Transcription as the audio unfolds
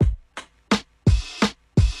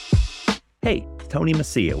Hey, it's Tony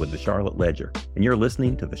Messia with the Charlotte Ledger, and you're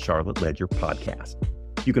listening to the Charlotte Ledger podcast.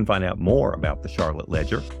 You can find out more about the Charlotte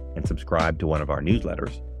Ledger and subscribe to one of our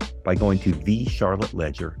newsletters by going to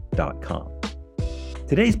thecharlotteledger.com.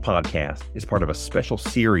 Today's podcast is part of a special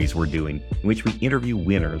series we're doing in which we interview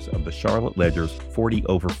winners of the Charlotte Ledger's 40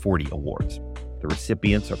 Over 40 Awards. The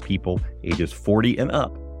recipients are people ages 40 and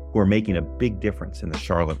up who are making a big difference in the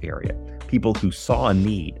Charlotte area, people who saw a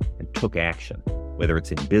need and took action, whether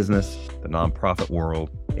it's in business, the nonprofit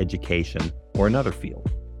world, education, or another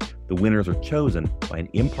field. The winners are chosen by an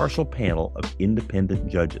impartial panel of independent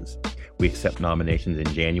judges. We accept nominations in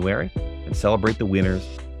January and celebrate the winners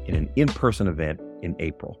in an in-person event in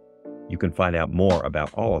April. You can find out more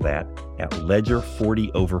about all of that at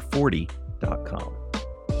ledger40over40.com.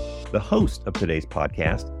 The host of today's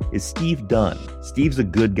podcast is Steve Dunn. Steve's a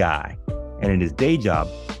good guy, and in his day job,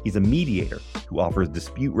 he's a mediator who offers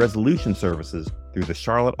dispute resolution services through the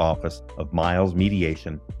Charlotte office of Miles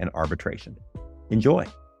Mediation and Arbitration. Enjoy.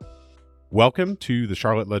 Welcome to the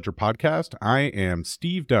Charlotte Ledger podcast. I am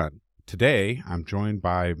Steve Dunn. Today, I'm joined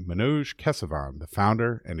by Manoj Kesavan, the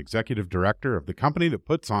founder and executive director of the company that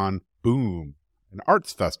puts on Boom, an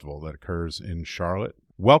arts festival that occurs in Charlotte.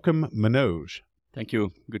 Welcome, Manoj. Thank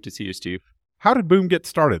you. Good to see you, Steve. How did Boom get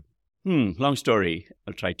started? Long story.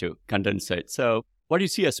 I'll try to condense it. So what you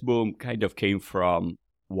see as Boom kind of came from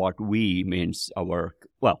what we means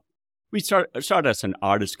we started as an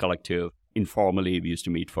artist collective. Informally, we used to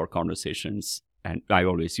meet for conversations. And I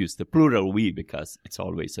always use the plural we because it's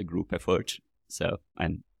always a group effort. So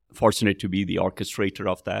I'm fortunate to be the orchestrator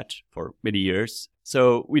of that for many years.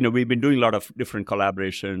 So, we've been doing a lot of different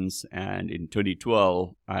collaborations. And in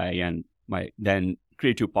 2012, I and my then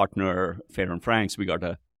creative partner, Farron Franks, we got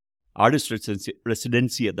a artist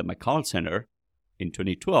residency at the McCall Center in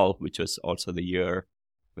 2012, which was also the year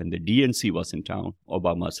when the DNC was in town,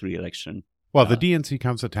 Obama's re-election. Well, the DNC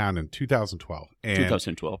comes to town in 2012. And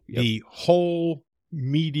 2012, yep. The whole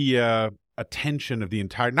media attention of the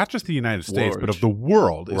entire, not just the United States, but of the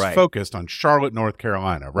world is focused on Charlotte, North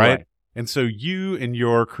Carolina, right? And so you and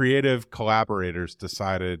your creative collaborators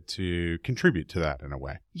decided to contribute to that in a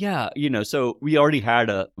way. Yeah, so we already had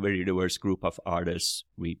a very diverse group of artists.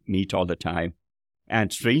 We meet all the time.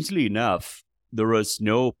 And strangely enough, there was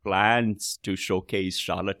no plans to showcase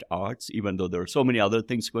Charlotte arts, even though there were so many other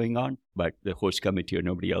things going on. But the host committee or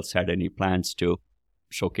nobody else had any plans to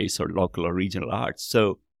showcase our local or regional arts.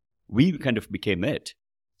 So we kind of became it.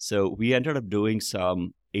 So we ended up doing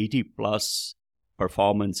some 80-plus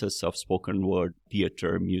performances of spoken word,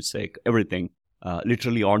 theater, music, everything,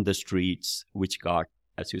 literally on the streets, which got,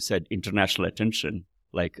 as you said, international attention.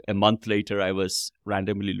 Like a month later, I was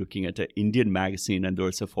randomly looking at an Indian magazine and there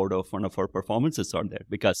was a photo of one of our performances on there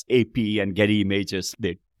because AP and Getty Images,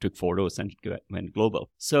 they took photos and it went global.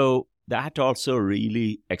 So that also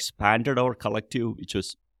really expanded our collective, which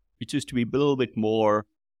used to be a little bit more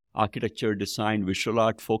architecture, design, visual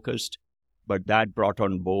art focused, but that brought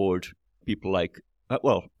on board people like,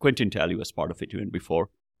 Quentin Talley was part of it even before,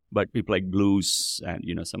 but people like blues and,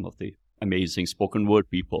 some of the amazing spoken word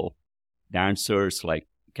people, dancers like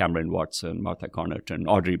Cameron Watson, Martha Connaughton,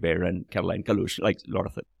 Audrey Barron, Caroline Kalush, like a lot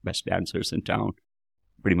of the best dancers in town,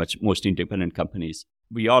 pretty much most independent companies.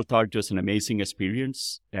 We all thought it was an amazing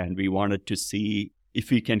experience, and we wanted to see if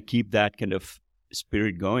we can keep that kind of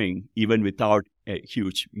spirit going, even without a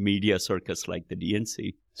huge media circus like the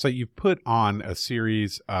DNC. So you've put on a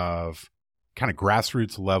series of kind of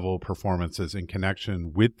grassroots level performances in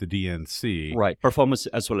connection with the DNC. Right. Performance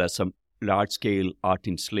as well as some large-scale art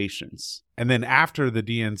installations. And then after the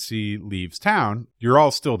DNC leaves town, you're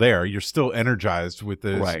all still there. You're still energized with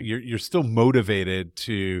this. Right. You're still motivated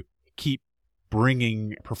to keep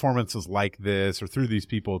bringing performances like this or through these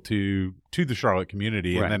people to the Charlotte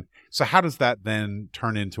community. Right. And then, so how does that then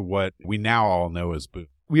turn into what we now all know as Boom?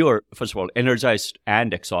 We were, first of all, energized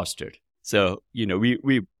and exhausted. So,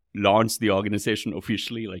 we launched the organization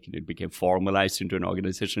officially, like it became formalized into an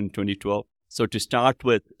organization in 2012. So to start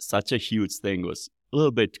with such a huge thing was a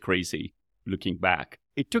little bit crazy looking back.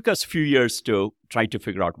 It took us a few years to try to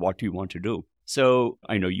figure out what we want to do. So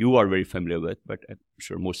I know you are very familiar with, but I'm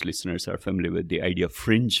sure most listeners are familiar with the idea of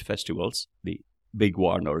fringe festivals. The big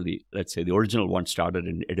one, or the original one, started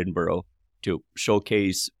in Edinburgh to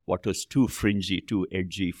showcase what was too fringy, too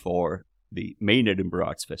edgy for the main Edinburgh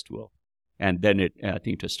Arts Festival. And then I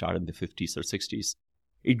think it was started in the 50s or 60s.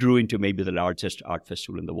 It grew into maybe the largest art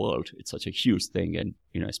festival in the world. It's such a huge thing, and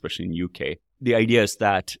especially in UK. The idea is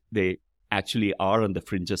that they actually are on the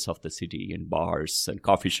fringes of the city in bars and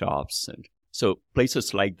coffee shops, and so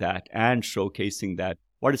places like that, and showcasing that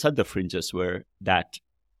what is at the fringes were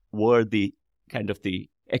the kind of the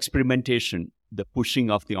experimentation, the pushing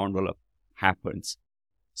of the envelope happens.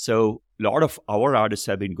 So a lot of our artists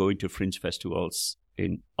have been going to fringe festivals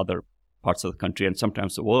in other parts of the country and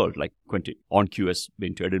sometimes the world, like Quentin On-Q has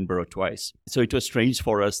been to Edinburgh twice. So it was strange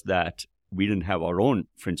for us that we didn't have our own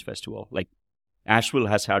fringe festival. Like Asheville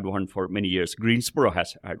has had one for many years. Greensboro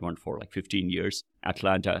has had one for like 15 years.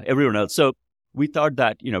 Atlanta, everyone else. So we thought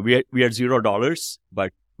that, we had $0,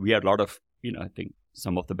 but we had a lot of, I think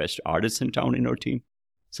some of the best artists in town in our team.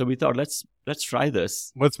 So we thought, let's try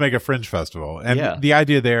this. Let's make a fringe festival. And the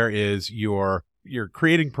idea there is you're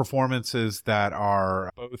creating performances that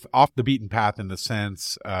are both off the beaten path in the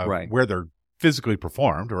sense of where they're physically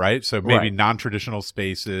performed, right? So maybe non-traditional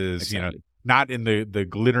spaces, not in the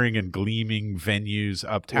glittering and gleaming venues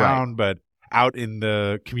uptown, but out in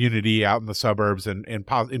the community, out in the suburbs, and in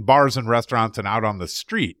bars and restaurants and out on the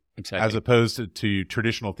street, as opposed to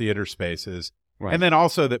traditional theater spaces. Right. And then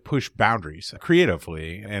also that push boundaries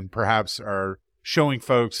creatively and perhaps are showing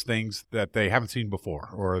folks things that they haven't seen before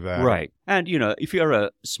or that. Right. And, if you're a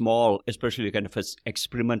small, especially kind of an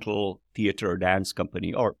experimental theater or dance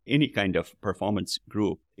company or any kind of performance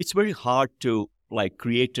group, it's very hard to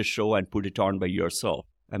create a show and put it on by yourself.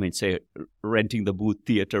 I mean, say renting the booth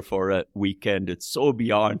theater for a weekend, it's so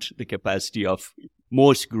beyond the capacity of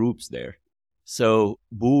most groups there. So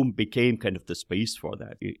Boom became kind of the space for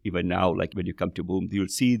that. Even now, like when you come to Boom, you'll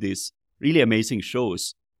see these really amazing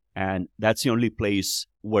shows. And that's the only place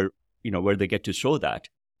where they get to show that.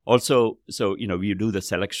 Also, so, we do the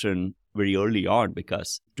selection very early on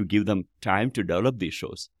because to give them time to develop these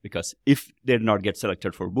shows. Because if they did not get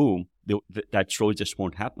selected for Boom, that show just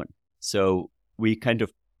won't happen. So we kind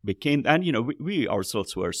of became, and, we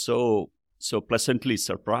ourselves were so pleasantly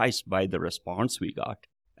surprised by the response we got.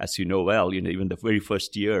 As you know well, even the very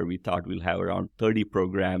first year, we thought we'll have around 30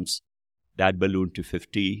 programs. That ballooned to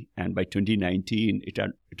 50. And by 2019,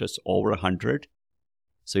 it was over 100.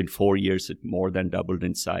 So in 4 years, it more than doubled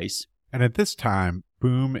in size. And at this time,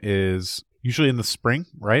 Boom is usually in the spring,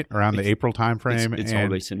 right? Around the April timeframe. It's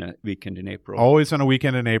always in a weekend in April. Always on a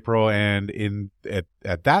weekend in April. And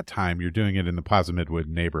at that time, you're doing it in the Plaza Midwood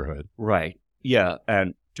neighborhood. Right. Yeah.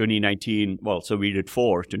 And 2019, so we did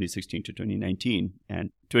 4, 2016 to 2019.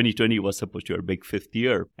 And 2020 was supposed to be our big 5th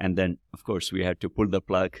year. And then, of course, we had to pull the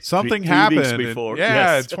plug. Something happened. 3 weeks before.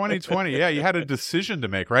 Yes. 2020. Yeah, you had a decision to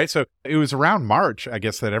make, right? So it was around March, I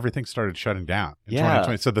guess, that everything started shutting down in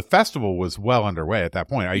 2020. So the festival was well underway at that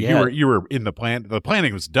point. You were in the plan. The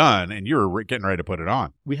planning was done, and you were getting ready to put it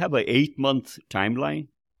on. We have an 8-month timeline.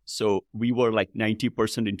 So we were like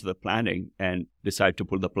 90% into the planning and decided to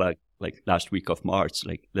pull the plug like last week of March,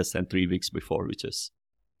 like less than 3 weeks before,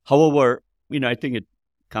 however, I think it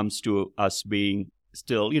comes to us being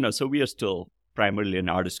still, so we are still primarily an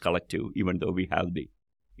artist collective, even though we have the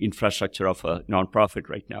infrastructure of a nonprofit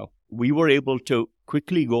right now. We were able to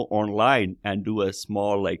quickly go online and do a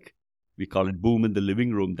small, we call it Boom in the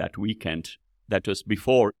Living Room that weekend. That was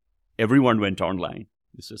before everyone went online.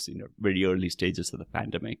 This was in very early stages of the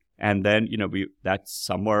pandemic. And then, that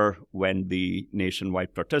summer when the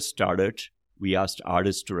nationwide protest started, we asked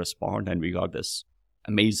artists to respond and we got this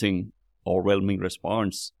amazing, overwhelming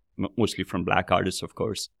response, mostly from Black artists, of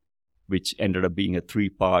course, which ended up being a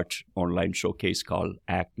 3-part online showcase called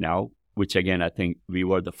Act Now, which again, I think we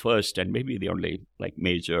were the first and maybe the only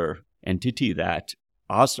major entity that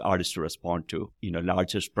asked artists to respond to,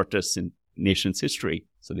 largest protests in nation's history.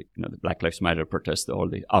 So the Black Lives Matter protests, all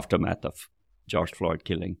the aftermath of George Floyd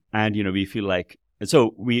killing. And, we feel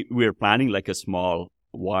so we're planning a small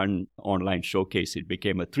one online showcase. It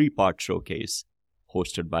became a 3-part showcase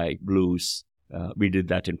hosted by Blues. We did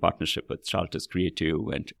that in partnership with Charlotte's Creative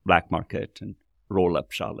and Black Market and Roll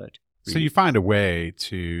Up Charlotte. So you find a way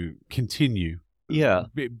to continue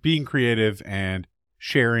being creative and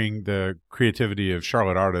sharing the creativity of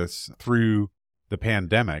Charlotte artists through the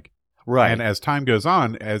pandemic. Right. And as time goes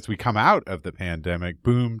on, as we come out of the pandemic,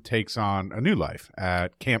 Boom takes on a new life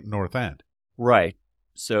at Camp North End. Right.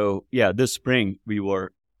 So, this spring,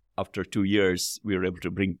 after 2 years, we were able to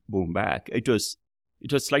bring Boom back. It was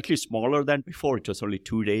slightly smaller than before. It was only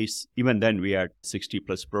 2 days. Even then, we had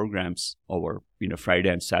 60-plus programs over, Friday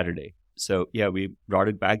and Saturday. So, we brought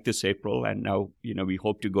it back this April. And now, we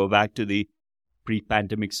hope to go back to the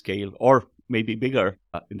pre-pandemic scale or maybe bigger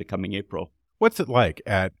in the coming April. What's it like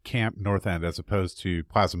at Camp North End as opposed to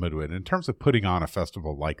Plaza Midwood in terms of putting on a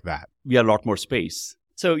festival like that? We have a lot more space.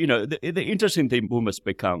 So, the interesting thing Boom has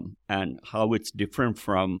become and how it's different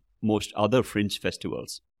from most other fringe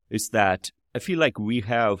festivals is that I feel like we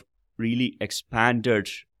have really expanded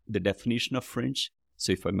the definition of fringe.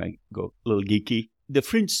 So if I might go a little geeky, the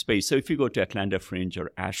fringe space, so if you go to Atlanta Fringe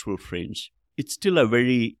or Asheville Fringe, it's still a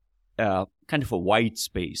very kind of a wide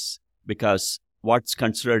space, because what's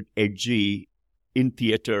considered edgy in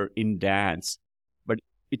theater, in dance, but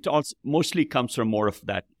it also mostly comes from more of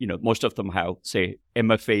that, most of them have, say,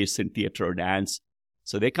 MFAs in theater or dance.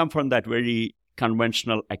 So they come from that very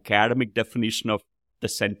conventional academic definition of the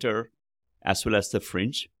center as well as the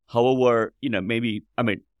fringe. However,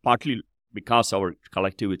 partly because our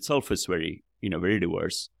collective itself is very, very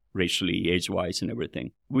diverse, racially, age-wise, and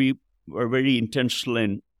everything. We were very intentional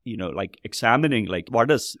in, examining, what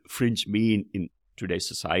does fringe mean in today's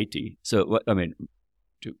society? So,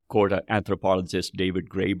 to quote an anthropologist, David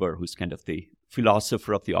Graeber, who's kind of the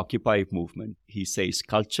philosopher of the Occupy movement, he says,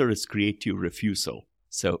 culture is creative refusal.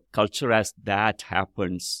 So culture as that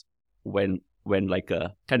happens when like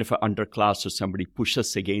a kind of an underclass or somebody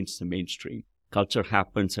pushes against the mainstream. Culture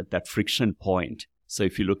happens at that friction point. So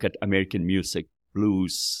if you look at American music,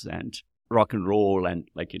 blues and rock and roll, and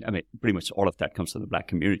pretty much all of that comes from the Black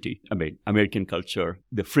community. American culture,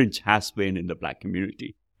 the fringe has been in the Black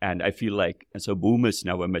community. And I feel like, and so Boom is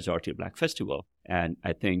now a majority Black festival. And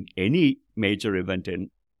I think any major event in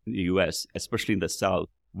the US, especially in the South,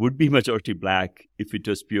 would be majority Black if it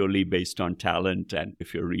was purely based on talent, and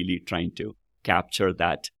if you're really trying to capture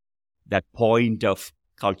that point of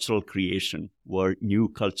cultural creation where new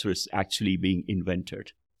culture is actually being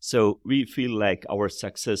invented. So we feel like our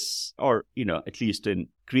success, or, at least in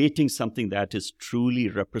creating something that is truly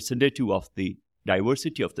representative of the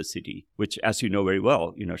diversity of the city, which, as you know very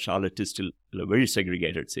well, Charlotte is still a very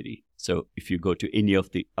segregated city. So if you go to any of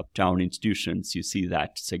the uptown institutions, you see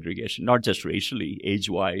that segregation, not just racially,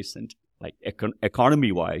 age-wise, and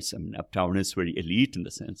economy-wise. Uptown is very elite in the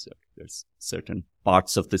sense that there's certain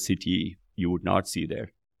parts of the city you would not see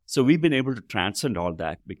there. So we've been able to transcend all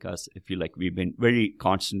that, because I feel like we've been very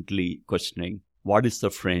constantly questioning what is the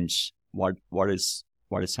fringe, what is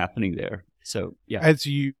happening there. So yeah, as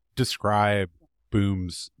you describe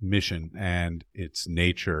Boom's mission and its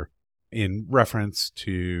nature in reference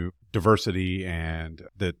to diversity and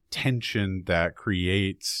the tension that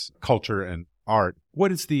creates culture and art,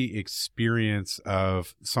 what is the experience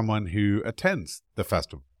of someone who attends the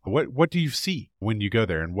festival? What do you see when you go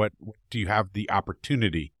there, and what do you have the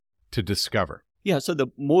opportunity to discover? Yeah, so the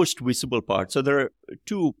most visible part, so there are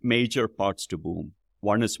two major parts to Boom.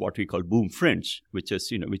 One is what we call Boom Fringe, which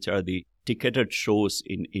are the ticketed shows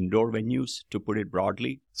in indoor venues, to put it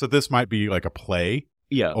broadly. So this might be like a play,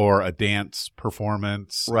 or a dance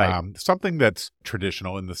performance, right? Something that's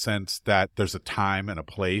traditional in the sense that there's a time and a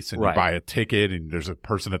place, and you buy a ticket, and there's a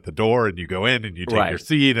person at the door, and you go in and you take your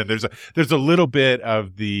seat, and there's a little bit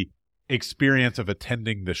of the experience of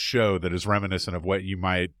attending the show that is reminiscent of what you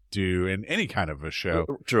might do in any kind of a show.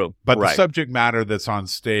 True, but the subject matter that's on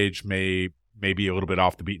stage may be a little bit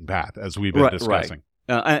off the beaten path, as we've been discussing.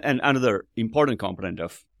 And another important component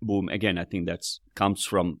of Boom, again, I think that comes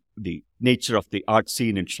from the nature of the art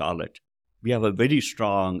scene in Charlotte. We have a very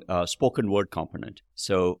strong spoken word component.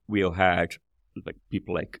 So we have had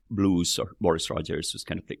people like Blues, or Boris Rogers, who's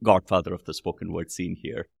kind of the godfather of the spoken word scene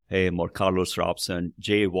here. Or Carlos Robson,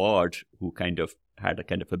 Jay Ward, who kind of had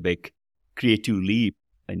a big creative leap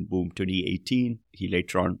in Boom 2018. He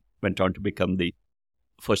later on went on to become the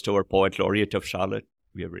first ever poet laureate of Charlotte.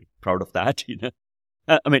 We are very proud of that,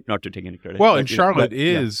 not to take any credit. Well, and Charlotte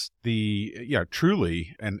is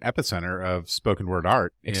truly an epicenter of spoken word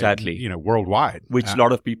art. Exactly. Worldwide. Which a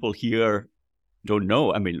lot of people here don't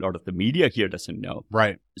know. A lot of the media here doesn't know.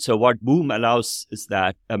 Right. So what Boom allows is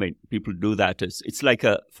that, people do that is, it's like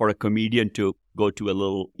for a comedian to go to a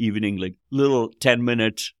little evening, little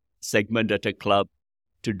 10-minute segment at a club,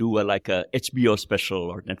 to do a HBO special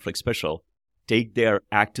or Netflix special, take their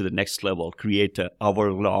act to the next level, create an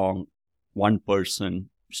hour-long, one-person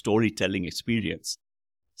storytelling experience.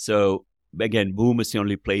 So again, Boom is the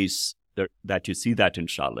only place that you see that in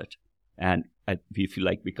Charlotte. And we feel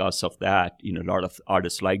like because of that, a lot of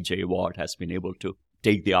artists like Jay Ward has been able to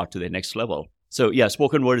take the art to the next level. So yeah,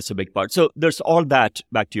 spoken word is a big part. So there's all that,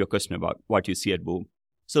 back to your question about what you see at Boom.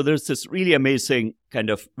 So there's this really amazing kind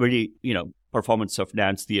of very, performance of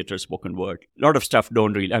dance, theater, spoken word. A lot of stuff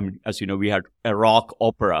don't really, as you know, we had a rock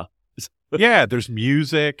opera. Yeah, there's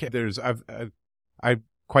music. I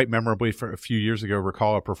quite memorably, for a few years ago,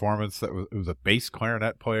 recall a performance that was a bass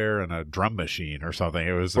clarinet player and a drum machine or something.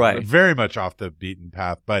 It was very much off the beaten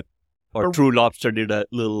path. Or True Lobster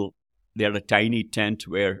they had a tiny tent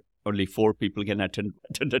where only 4 people can attend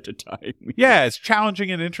at a time. Yeah, it's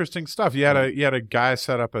challenging and interesting stuff. You had a guy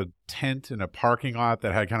set up a tent in a parking lot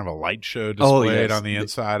that had kind of a light show displayed on the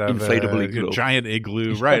inside of inflatable igloo. A giant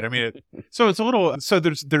igloo, right? So it's a little. So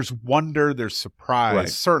there's wonder, there's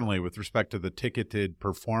surprise, certainly with respect to the ticketed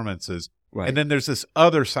performances. Right. And then there's this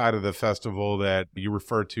other side of the festival that you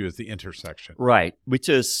refer to as the intersection. Right. Which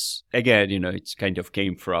is, again, it's kind of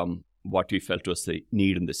came from what we felt was the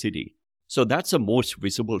need in the city. So that's the most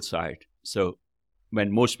visible side. So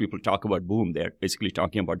when most people talk about Boom, they're basically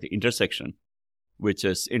talking about the intersection, which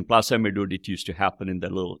is in Plaza Medud. It used to happen in the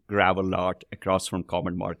little gravel lot across from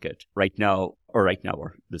Common Market. Right now,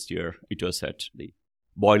 or this year, it was at the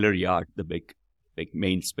Boiler Yard, the big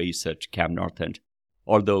main space at Cam North End.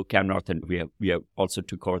 Although Cam North End, we have also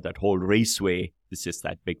took over that whole raceway. This is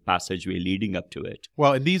that big passageway leading up to it.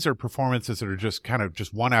 Well, and these are performances that are just kind of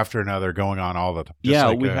just one after another going on all the time.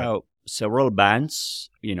 We have several bands,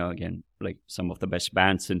 again, like some of the best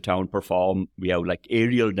bands in town perform. We have like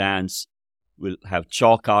aerial dance. We'll have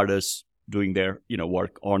chalk artists doing their,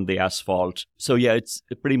 work on the asphalt. So yeah, it's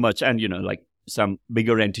pretty much, and like some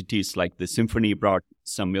bigger entities like the symphony brought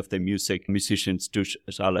some of the musicians to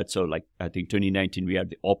Charlotte. So like I think 2019 we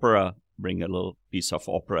had the opera bring a little piece of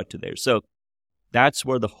opera to there. So that's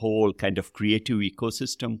where the whole kind of creative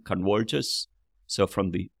ecosystem converges. So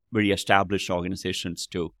from the very established organizations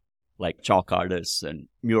to like chalk artists and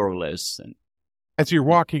muralists. And as you're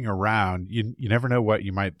walking around, you never know what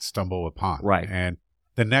you might stumble upon. Right. And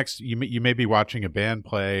the next, you may be watching a band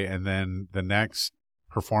play, and then the next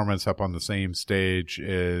performance up on the same stage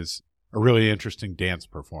is a really interesting dance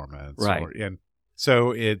performance. Right. And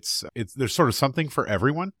so it's there's sort of something for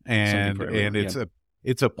everyone, and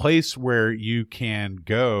it's a place where you can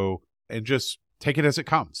go and just take it as it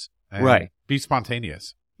comes. And right. Be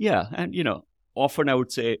spontaneous. Yeah. And, often I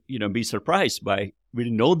would say, be surprised by, we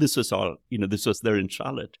didn't know this was all, this was there in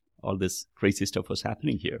Charlotte. All this crazy stuff was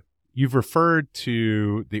happening here. You've referred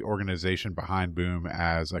to the organization behind Boom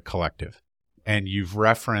as a collective, and you've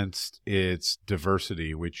referenced its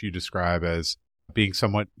diversity, which you describe as being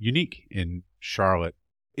somewhat unique in Charlotte.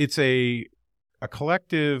 It's a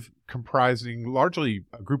collective comprising largely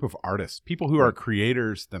a group of artists, people who are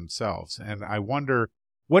creators themselves. And I wonder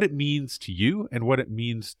what it means to you and what it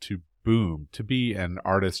means to Boom to be an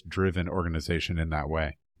artist-driven organization in that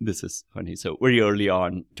way. This is funny. So very early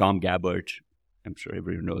on, Tom Gabbard, I'm sure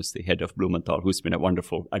everyone knows, the head of Blumenthal, who's been a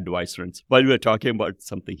wonderful advisor. And while we were talking about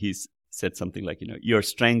something, he's said something like, your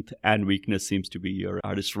strength and weakness seems to be your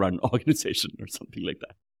artist-run organization or something like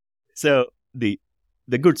that. So the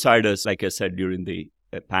good side is, like I said, during the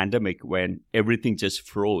pandemic, when everything just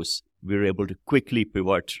froze, we were able to quickly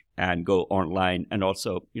pivot and go online and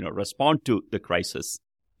also, respond to the crisis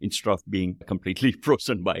instead of being completely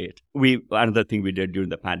frozen by it. Another thing we did during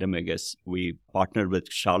the pandemic is we partnered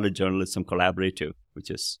with Charlotte Journalism Collaborative, which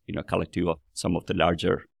is, a collective of some of the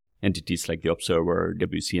larger entities like The Observer,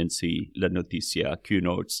 WCNC, La Noticia, Q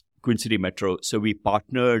Notes, Queen City Metro. So we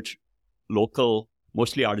partnered local,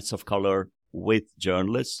 mostly artists of color, with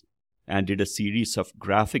journalists and did a series of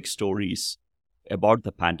graphic stories about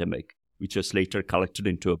the pandemic, which was later collected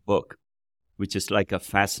into a book, which is like a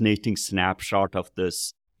fascinating snapshot of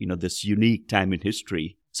this, this unique time in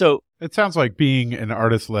history. So it sounds like being an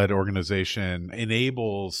artist-led organization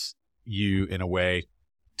enables you in a way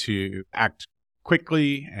to act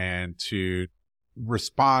quickly and to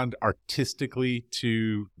respond artistically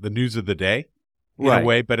to the news of the day in a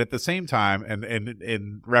way, but at the same time, and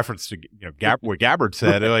in reference to what Gabbard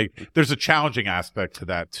said, like there's a challenging aspect to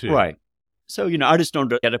that too. Right. So, artists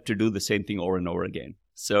don't get up to do the same thing over and over again.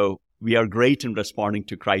 So we are great in responding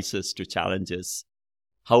to crisis, to challenges.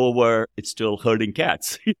 However, it's still herding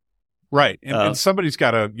cats. Right. And somebody's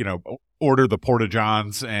got to, order the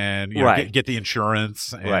porta-johns and get the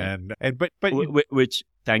insurance. But which,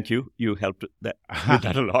 thank you. You helped with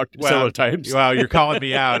that a lot several times. Well, you're calling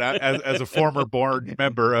me out as a former board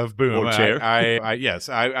member of Boom. Board chair.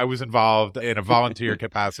 I was involved in a volunteer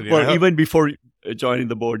capacity. Well, even before joining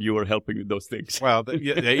the board, you were helping with those things. Well,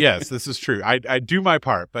 yes, this is true. I do my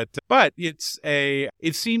part, but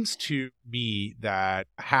it seems to me that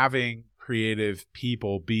having creative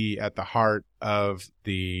people be at the heart of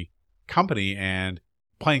the company and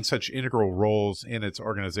playing such integral roles in its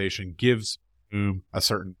organization gives Boom a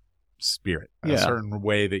certain spirit, a certain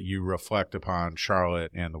way that you reflect upon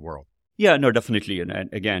Charlotte and the world. Yeah, no, definitely. And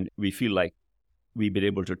again, we feel like we've been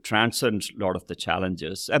able to transcend a lot of the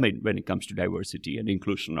challenges. I mean, when it comes to diversity and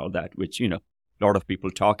inclusion, all that, which, a lot of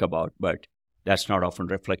people talk about, but that's not often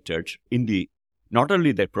reflected in not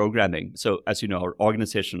only their programming. So as you know, our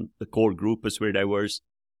organization, the core group is very diverse.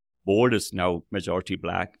 Board is now majority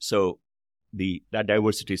Black. So that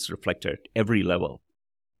diversity is reflected at every level.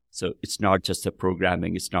 So it's not just the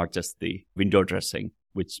programming. It's not just the window dressing,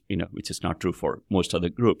 which is not true for most other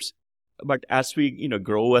groups. But as we,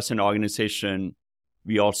 grow as an organization,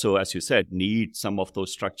 we also, as you said, need some of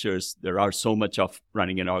those structures. There are so much of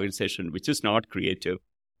running an organization, which is not creative,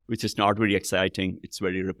 which is not very exciting. It's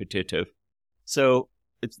very repetitive. So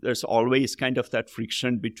there's always kind of that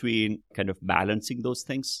friction between kind of balancing those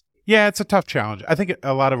things. Yeah, it's a tough challenge. I think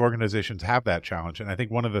a lot of organizations have that challenge. And I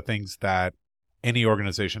think one of the things that any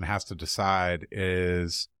organization has to decide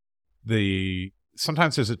is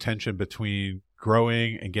sometimes there's a tension between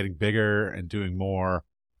growing and getting bigger and doing more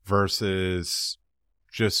versus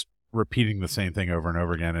just repeating the same thing over and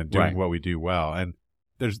over again and doing what we do well. And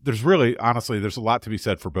there's really, honestly, there's a lot to be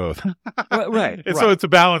said for both. Right. And so it's a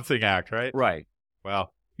balancing act, right? Right.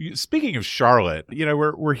 Well, speaking of Charlotte,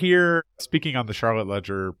 we're here speaking on the Charlotte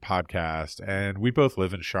Ledger podcast, and we both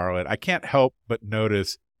live in Charlotte. I can't help but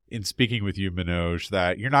notice in speaking with you, Manoj,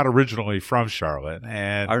 that you're not originally from Charlotte.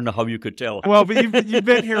 And I don't know how you could tell. Well, but you've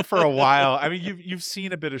been here for a while. I mean, you've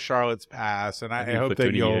seen a bit of Charlotte's past, and I hope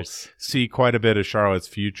that you'll see quite a bit of Charlotte's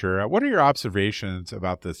future. What are your observations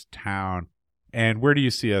about this town, and where do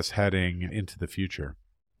you see us heading into the future?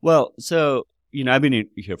 Well, so, I've been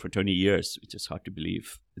here for 20 years, which is hard to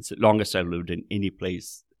believe. It's the longest I've lived in any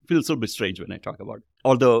place. It feels a little bit strange when I talk about it.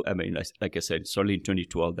 Although, I mean, like I said, it's only in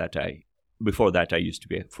 2012 before that, I used to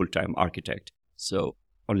be a full-time architect. So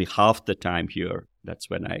only half the time here, that's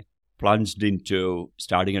when I plunged into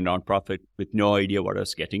starting a nonprofit with no idea what I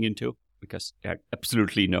was getting into, because I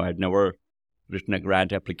had never written a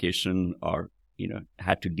grant application or,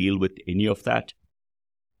 had to deal with any of that.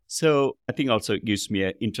 So I think also it gives me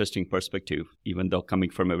an interesting perspective, even though coming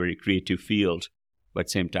from a very creative field, but at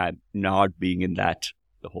the same time, not being in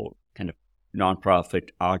the whole kind of nonprofit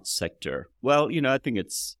arts sector. Well, I think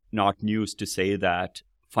it's not news to say that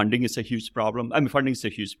funding is a huge problem. I mean, funding is a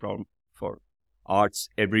huge problem for arts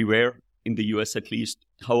everywhere, in the US at least.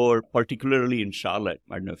 However, particularly in Charlotte,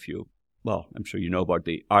 I don't know I'm sure you know about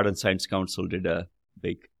the Art and Science Council did a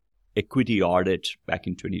big equity audit back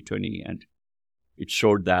in 2020, and it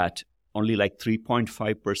showed that only like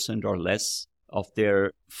 3.5% or less of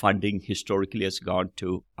their funding historically has gone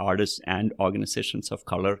to artists and organizations of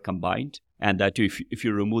color combined. And that if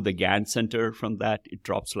you remove the Gann Center from that, it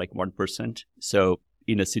drops like 1%. So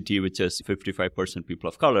in a city which has 55% people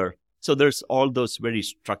of color, so there's all those very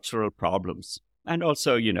structural problems. And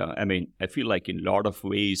also, I feel like in a lot of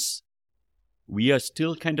ways, we are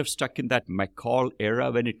still kind of stuck in that McCall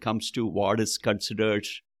era when it comes to what is considered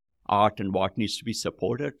art and what needs to be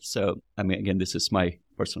supported. So, again, this is my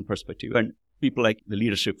personal perspective. And people like the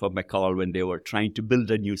leadership of McCall, when they were trying to build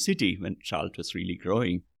a new city, when Charlotte was really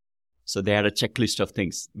growing, so they had a checklist of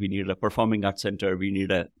things. We need a performing arts center. We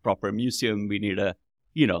need a proper museum. We need a,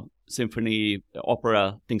 symphony,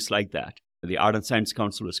 opera, things like that. The Art and Science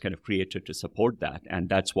Council was kind of created to support that. And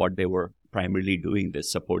that's what they were primarily doing, they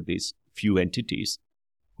support these few entities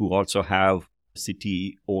who also have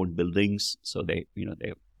city-owned buildings. So they're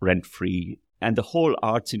rent-free. And the whole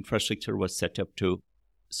arts infrastructure was set up to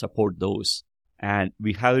support those. And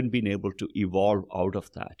we haven't been able to evolve out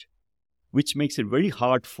of that, which makes it very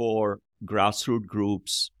hard for grassroots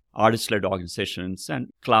groups, artist-led organizations, and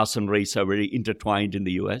class and race are very intertwined in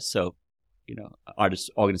the US. So,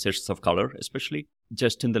 artist organizations of color, especially.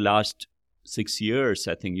 Just in the last 6 years,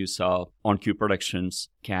 I think you saw On-Cue Productions,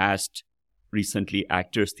 Cast, recently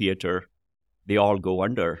Actors Theater, they all go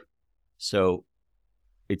under. So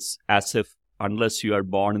it's as if unless you are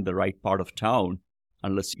born in the right part of town,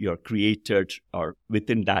 unless you're created or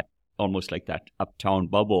within that, almost like that uptown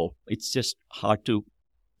bubble, it's just hard to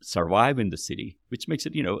survive in the city, which makes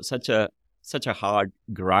it, such a hard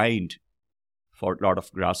grind for a lot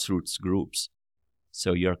of grassroots groups.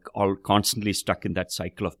 So you're all constantly stuck in that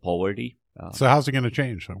cycle of poverty. So how's it going to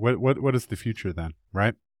change? What is the future then,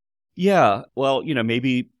 right? Yeah, well,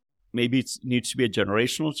 maybe it needs to be a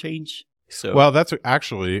generational change. So, well, that's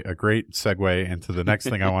actually a great segue into the next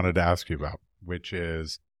thing I wanted to ask you about, which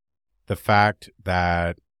is the fact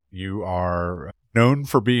that you are known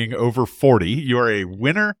for being over 40. You are a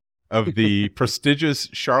winner of the prestigious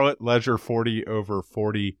Charlotte Ledger 40 over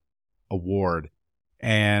 40 award.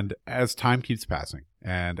 And as time keeps passing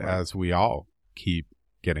and as we all keep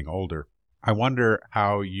getting older, I wonder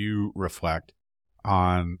how you reflect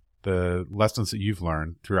on the lessons that you've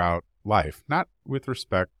learned throughout life, not with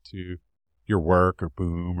respect to your work or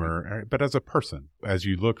Boom, but as a person, as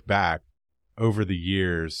you look back over the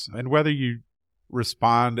years, and whether you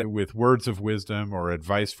respond with words of wisdom or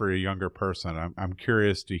advice for a younger person, I'm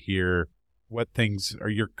curious to hear what things are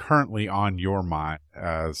you currently on your mind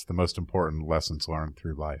as the most important lessons learned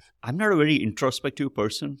through life. I'm not a very introspective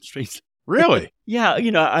person, straight. Really? Yeah, as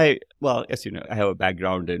you know, I have a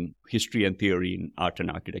background in history and theory in art and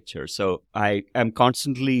architecture. So I am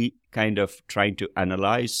constantly kind of trying to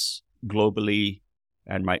analyze globally.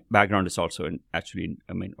 And my background is also my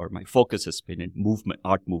focus has been in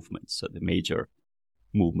art movements. So the major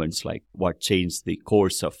movements, like what changed the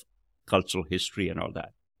course of cultural history and all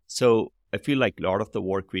that. So I feel like a lot of the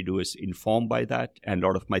work we do is informed by that, and a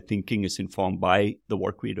lot of my thinking is informed by the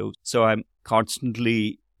work we do. So I'm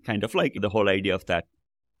constantly kind of like the whole idea of that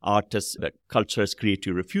culture is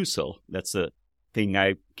creative refusal. That's a thing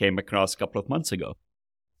I came across a couple of months ago.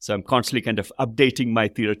 So I'm constantly kind of updating my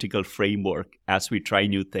theoretical framework as we try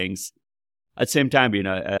new things. At the same time,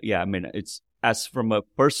 it's as from a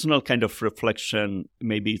personal kind of reflection,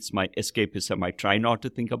 maybe it's my escapism. I try not to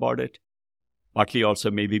think about it. Partly also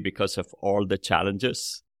maybe because of all the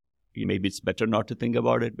challenges. Maybe it's better not to think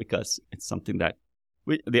about it because it's something that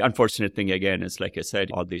the unfortunate thing again is, like I said,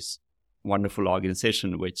 all these wonderful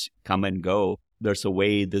organizations which come and go. There's a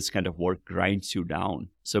way this kind of work grinds you down.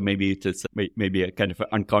 So maybe it's maybe a kind of an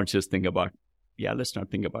unconscious thing about, let's not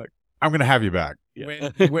think about it. I'm going to have you back. Yeah.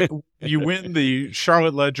 When you win the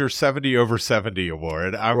Charlotte Ledger 70/70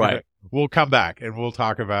 award, we'll come back and we'll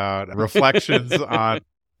talk about reflections on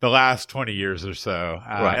the last 20 years or so.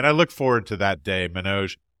 And I look forward to that day.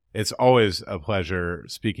 Manoj, it's always a pleasure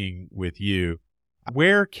speaking with you.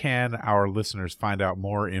 Where can our listeners find out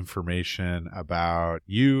more information about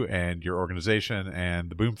you and your organization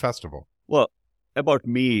and the Boom Festival? Well, about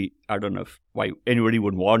me, I don't know why anybody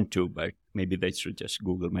would want to, but maybe they should just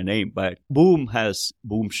Google my name. But Boom has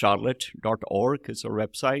boomcharlotte.org is our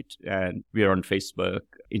website, and we are on Facebook,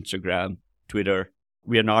 Instagram, Twitter.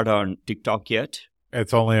 We are not on TikTok yet.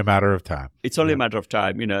 It's only a matter of time. It's only a matter of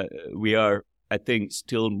time. We are, I think,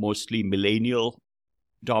 still mostly millennial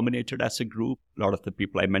dominated as a group. A lot of the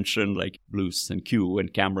people I mentioned, like Blues and Q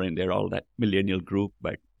and Cameron, they're all that millennial group.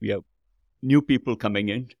 But we have new people coming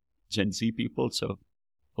in, Gen Z people. So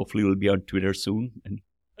hopefully we'll be on Twitter soon.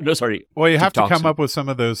 Well, you have to come soon. up with some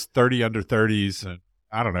of those 30 under 30s. And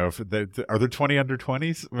I don't know if are there 20 under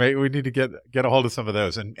 20s? Maybe we need to get a hold of some of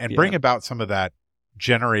those and bring about some of that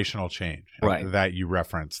generational change that you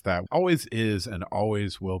referenced. That always is and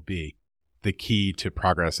always will be the key to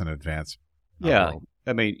progress and advance. That's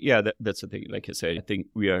the thing. Like I said, I think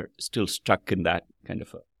we are still stuck in that kind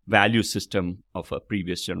of a value system of a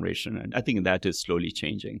previous generation. And I think that is slowly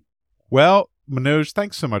changing. Well, Manoj,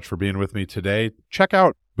 thanks so much for being with me today. Check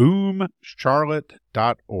out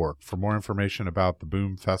boomcharlotte.org for more information about the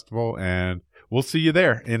Boom Festival. And we'll see you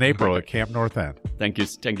there in April at Camp North End. Thank you,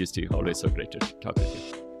 Steve. Always so great to talk with you.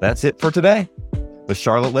 That's it for today. The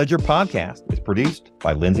Charlotte Ledger podcast is produced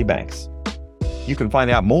by Lindsay Banks. You can find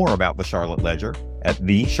out more about the Charlotte Ledger at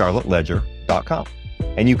thecharlotteledger.com.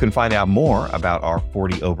 And you can find out more about our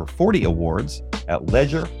 40 over 40 awards at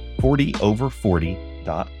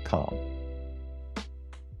ledger40over40.com.